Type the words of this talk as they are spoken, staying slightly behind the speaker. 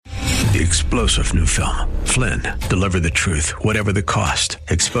The explosive new film, Flynn, deliver the truth, whatever the cost,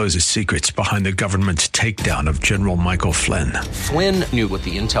 exposes secrets behind the government's takedown of General Michael Flynn. Flynn knew what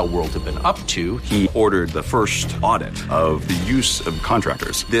the intel world had been up to. He ordered the first audit of the use of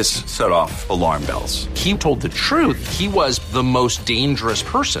contractors. This set off alarm bells. He told the truth. He was the most dangerous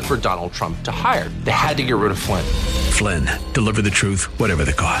person for Donald Trump to hire. They had to get rid of Flynn. Flynn, deliver the truth, whatever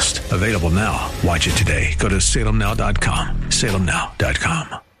the cost. Available now. Watch it today. Go to salemnow.com.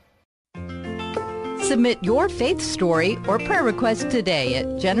 salemnow.com. Submit your faith story or prayer request today at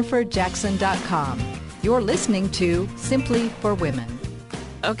jenniferjackson.com. You're listening to Simply for Women.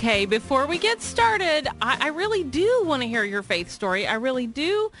 Okay, before we get started, I really do want to hear your faith story. I really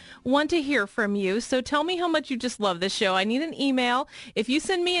do want to hear from you. So tell me how much you just love this show. I need an email. If you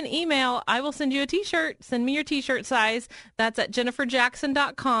send me an email, I will send you a t-shirt. Send me your t-shirt size. That's at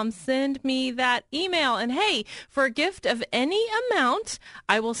jenniferjackson.com. Send me that email. And hey, for a gift of any amount,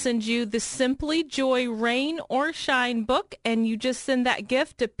 I will send you the Simply Joy Rain or Shine book. And you just send that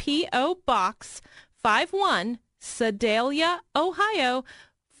gift to P.O. Box 51, Sedalia, Ohio,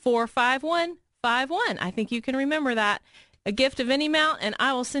 45151. I think you can remember that. A gift of any amount, and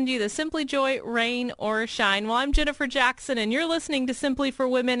I will send you the Simply Joy, Rain, or Shine. Well, I'm Jennifer Jackson, and you're listening to Simply for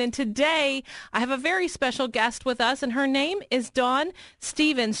Women. And today, I have a very special guest with us, and her name is Dawn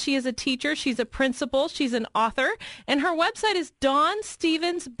Stevens. She is a teacher. She's a principal. She's an author. And her website is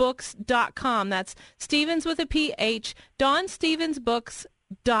DawnStevensBooks.com. That's Stevens with a PH,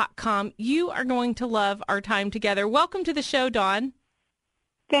 DawnStevensBooks.com. You are going to love our time together. Welcome to the show, Dawn.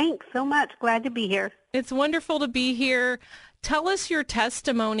 Thanks so much. Glad to be here. It's wonderful to be here. Tell us your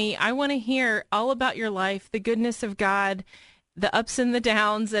testimony. I want to hear all about your life, the goodness of God, the ups and the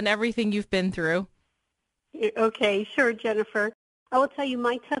downs, and everything you've been through. Okay, sure, Jennifer. I will tell you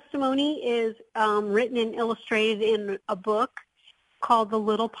my testimony is written and illustrated in a book called The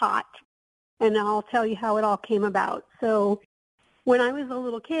Little Pot, and I'll tell you how it all came about. So when I was a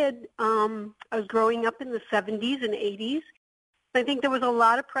little kid, I was growing up in the 70s and 80s. I think there was a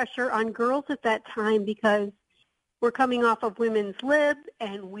lot of pressure on girls at that time because we're coming off of women's lib,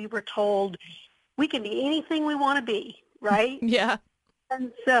 and we were told we can be anything we want to be, right? Yeah.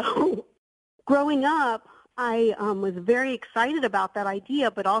 And so growing up, I was very excited about that idea,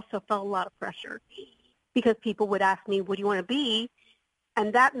 but also felt a lot of pressure because people would ask me, what do you want to be?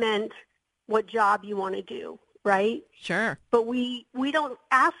 And that meant what job you want to do. Right? Sure. But we don't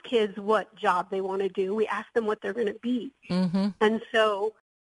ask kids what job they want to do. We ask them what they're going to be. Mm-hmm. And so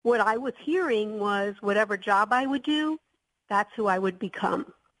what I was hearing was whatever job I would do, that's who I would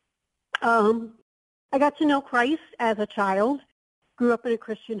become. I got to know Christ as a child, grew up in a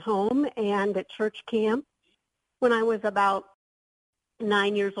Christian home and at church camp. When I was about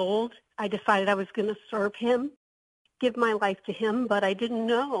 9 years old, I decided I was going to serve him, give my life to him, but I didn't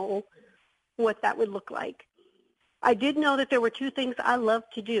know what that would look like. I did know that there were two things I love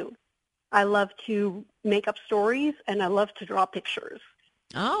to do. I love to make up stories, and I love to draw pictures.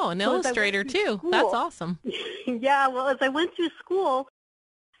 Oh, an illustrator, too. School, that's awesome. Yeah, well, as I went through school,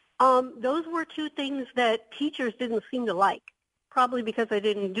 those were two things that teachers didn't seem to like, probably because I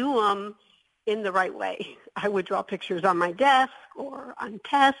didn't do them in the right way. I would draw pictures on my desk or on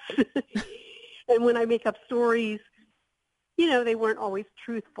tests, and when I make up stories, they weren't always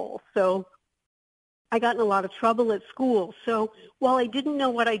truthful, so I got in a lot of trouble at school. So while I didn't know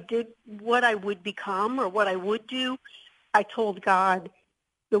what I would become or what I would do, I told God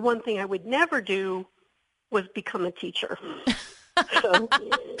the one thing I would never do was become a teacher. So,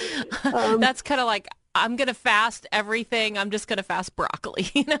 that's kind of like, I'm going to fast everything. I'm just going to fast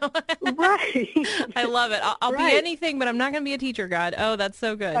broccoli, Right. I love it. I'll be anything, but I'm not going to be a teacher, God. Oh, that's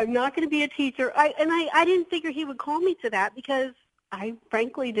so good. I'm not going to be a teacher. I didn't figure he would call me to that because I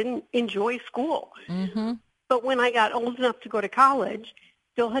frankly didn't enjoy school. Mm-hmm. But when I got old enough to go to college,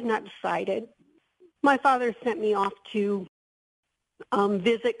 still had not decided. My father sent me off to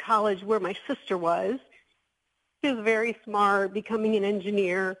visit college where my sister was. She was very smart, becoming an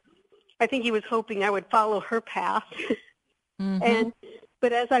engineer. I think he was hoping I would follow her path. Mm-hmm.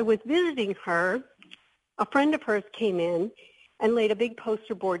 But as I was visiting her, a friend of hers came in and laid a big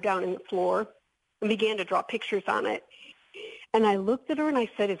poster board down on the floor and began to draw pictures on it. And I looked at her and I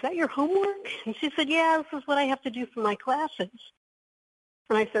said, "Is that your homework?" And she said, "Yeah, this is what I have to do for my classes."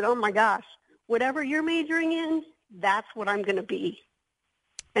 And I said, "Oh my gosh, whatever you're majoring in, that's what I'm going to be."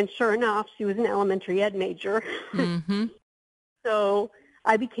 And sure enough, she was an elementary ed major. Mm-hmm. So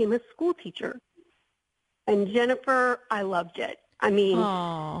I became a school teacher. And Jennifer, I loved it. I mean,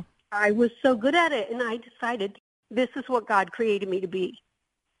 Aww. I was so good at it, and I decided this is what God created me to be.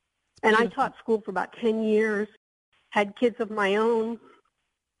 And I taught school for about 10 years, had kids of my own.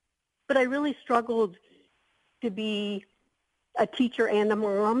 but I really struggled to be a teacher and a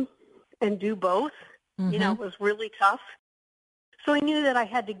mom and do both. Mm-hmm. You know, it was really tough. So I knew that I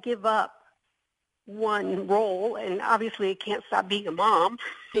had to give up one role, and obviously I can't stop being a mom.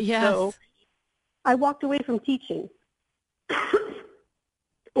 Yes. So I walked away from teaching.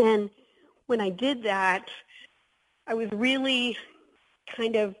 And when I did that, I was really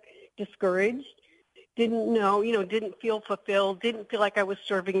kind of discouraged, didn't know, didn't feel fulfilled, didn't feel like I was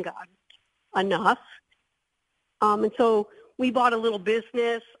serving God enough. And so we bought a little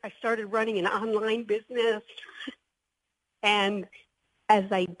business. I started running an online business. And as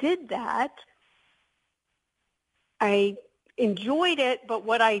I did that, I enjoyed it, but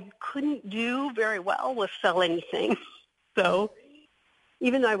what I couldn't do very well was sell anything. So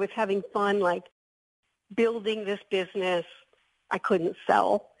even though I was having fun, like building this business, I couldn't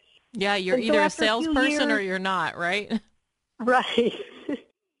sell. Yeah, you're And so either a after a few salesperson or years- you're not, right? Right.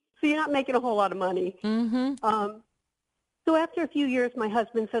 So you're not making a whole lot of money. Mm-hmm. So after a few years, my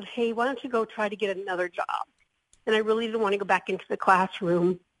husband said, hey, why don't you go try to get another job? And I really didn't want to go back into the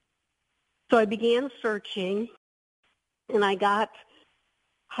classroom. So I began searching, and I got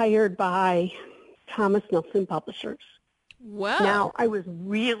hired by Thomas Nelson Publishers. Whoa. Now, I was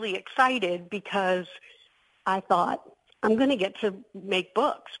really excited because I thought, I'm going to get to make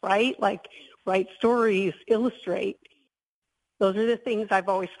books, right? Like write stories, illustrate. Those are the things I've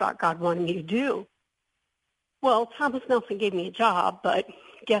always thought God wanted me to do. Well, Thomas Nelson gave me a job, but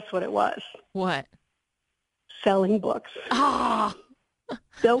guess what it was? What? Selling books. Ah,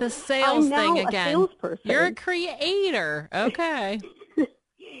 So the sales I'm now thing a again. salesperson. You're a creator. Okay.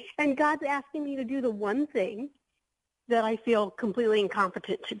 And God's asking me to do the one thing that I feel completely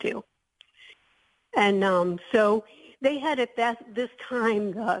incompetent to do. And so they had at this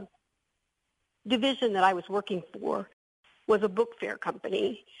time, the division that I was working for was a book fair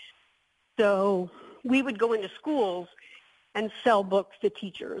company. So we would go into schools and sell books to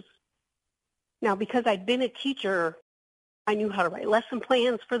teachers. Now, because I'd been a teacher, I knew how to write lesson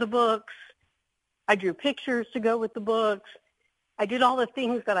plans for the books. I drew pictures to go with the books. I did all the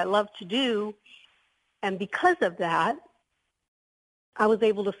things that I love to do. And because of that, I was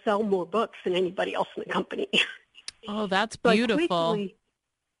able to sell more books than anybody else in the company. Oh, that's So beautiful.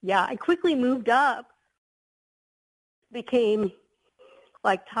 I quickly moved up, became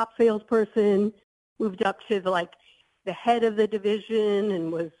like top salesperson, moved up to the head of the division,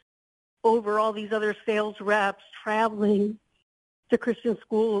 and was over all these other sales reps, traveling to Christian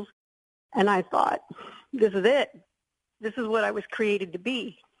schools. And I thought, this is it. This is what I was created to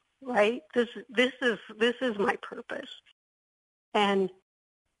be, right? This is my purpose. And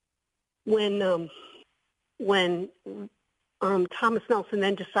when Thomas Nelson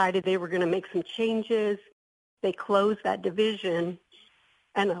then decided they were going to make some changes, they closed that division,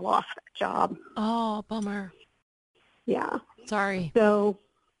 and I lost that job. Oh, bummer. Yeah. Sorry. So,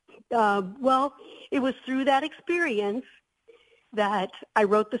 it was through that experience that I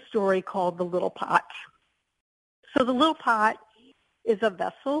wrote the story called The Little Pot. So the little pot is a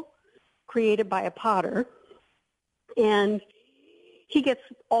vessel created by a potter, and he gets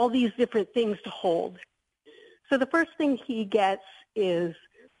all these different things to hold. So the first thing he gets is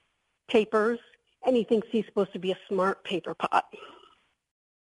papers, and he thinks he's supposed to be a smart paper pot.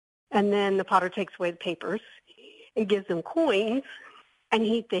 And then the potter takes away the papers and gives him coins, and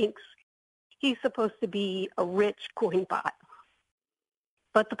he thinks he's supposed to be a rich coin pot.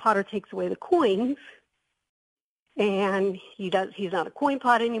 But the potter takes away the coins, and he's not a coin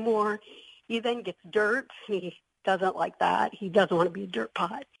pot anymore. He then gets dirt. He doesn't like that. He doesn't want to be a dirt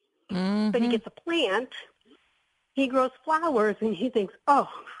pot. Mm-hmm. But he gets a plant. He grows flowers, and he thinks, oh,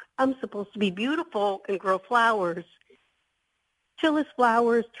 I'm supposed to be beautiful and grow flowers. Till his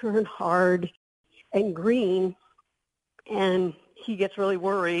flowers turn hard and green, and he gets really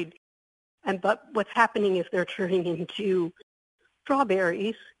worried. But what's happening is they're turning into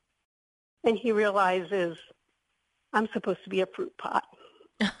strawberries, and he realizes, I'm supposed to be a fruit pot.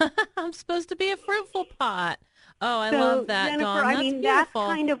 I'm supposed to be a fruitful pot. Oh, I So, love that, Jennifer, Dawn. That's that's beautiful.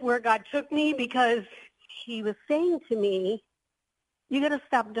 kind of where God took me, because he was saying to me, you got to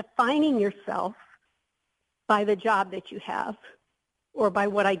stop defining yourself by the job that you have or by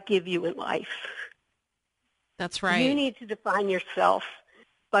what I give you in life. That's right. You need to define yourself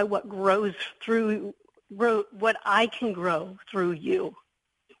by what what I can grow through you,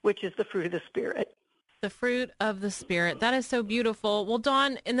 which is the fruit of the Spirit. The fruit of the Spirit. That is so beautiful. Well,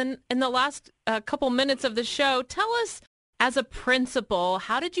 Dawn, in the last couple minutes of the show, tell us, as a principal,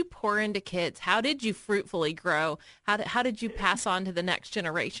 how did you pour into kids? How did you fruitfully grow? How did you pass on to the next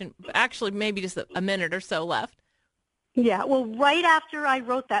generation? Actually, maybe just a minute or so left. Yeah, well, right after I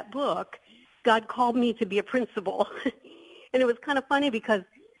wrote that book, God called me to be a principal. And it was kind of funny because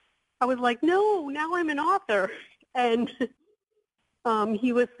I was like, no, now I'm an author. And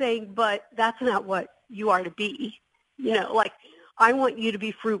he was saying, but that's not what you are to be. You know, like, I want you to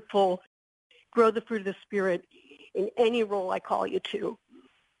be fruitful, grow the fruit of the Spirit in any role I call you to.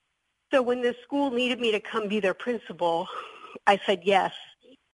 So when the school needed me to come be their principal, I said yes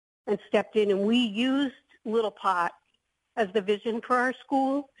and stepped in. And we used Little Pot as the vision for our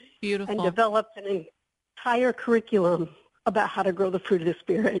school. Beautiful. And developed an entire curriculum about how to grow the fruit of the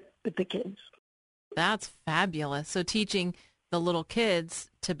Spirit with the kids. That's fabulous. So teaching the little kids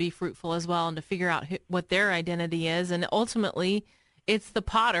to be fruitful as well and to figure out what their identity is. And ultimately, it's the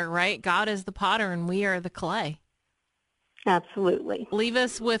potter, right? God is the potter and we are the clay. Absolutely. Leave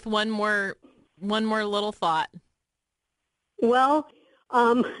us with one more little thought. Well,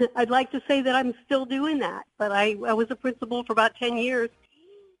 I'd like to say that I'm still doing that, but I was a principal for about 10 years,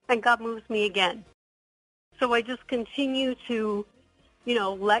 and God moves me again. So I just continue to,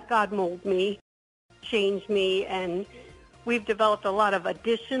 let God mold me, change me, and we've developed a lot of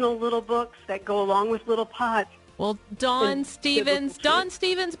additional little books that go along with Little Pot. Well, Dawn Stevens,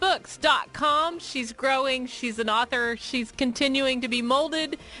 DawnStevensBooks.com. She's growing. She's an author. She's continuing to be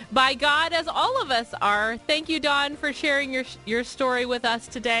molded by God, as all of us are. Thank you, Dawn, for sharing your story with us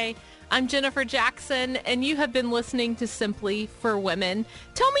today. I'm Jennifer Jackson, and you have been listening to Simply for Women.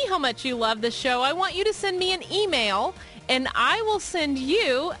 Tell me how much you love the show. I want you to send me an email, and I will send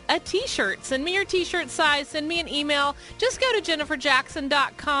you a T-shirt. Send me your T-shirt size. Send me an email. Just go to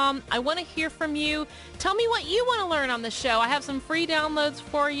JenniferJackson.com. I want to hear from you. Tell me what you want to learn on the show. I have some free downloads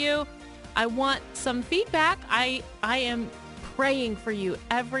for you. I want some feedback. I am praying for you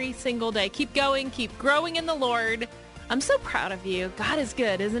every single day. Keep going. Keep growing in the Lord. I'm so proud of you. God is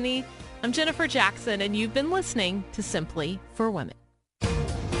good, isn't he? I'm Jennifer Jackson, and you've been listening to Simply for Women.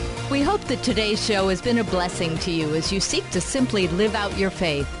 We hope that today's show has been a blessing to you as you seek to simply live out your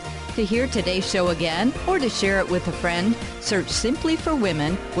faith. To hear today's show again or to share it with a friend, search Simply for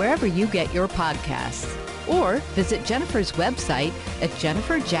Women wherever you get your podcasts. Or visit Jennifer's website at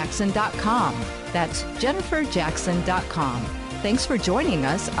JenniferJackson.com. That's JenniferJackson.com. Thanks for joining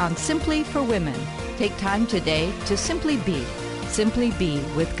us on Simply for Women. Take time today to simply be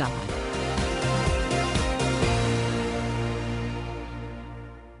with God.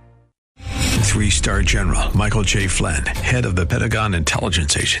 Three-star General Michael J. Flynn, head of the Pentagon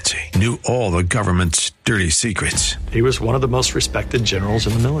Intelligence Agency, knew all the government's dirty secrets. He was one of the most respected generals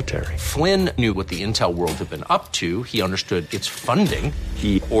in the military. Flynn knew what the intel world had been up to. He understood its funding.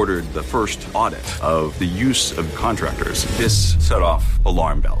 He ordered the first audit of the use of contractors. This set off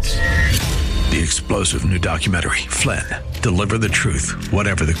alarm bells. The explosive new documentary, Flynn, Deliver the Truth,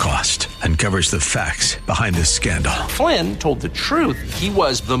 Whatever the Cost, uncovers the facts behind this scandal. Flynn told the truth. He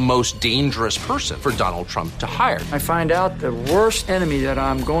was the most dangerous person for Donald Trump to hire. I find out the worst enemy that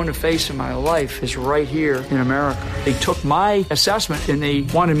I'm going to face in my life is right here in America. They took my assessment and they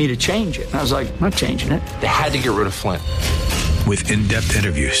wanted me to change it. And I was like, I'm not changing it. They had to get rid of Flynn. With in-depth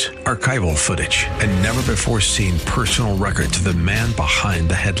interviews, archival footage, and never-before-seen personal records of the man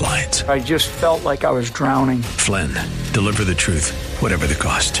behind the headlines. I just felt like I was drowning. Flynn, Deliver the Truth, Whatever the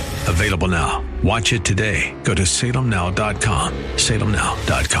Cost. Available now. Watch it today. Go to salemnow.com.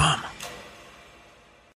 salemnow.com.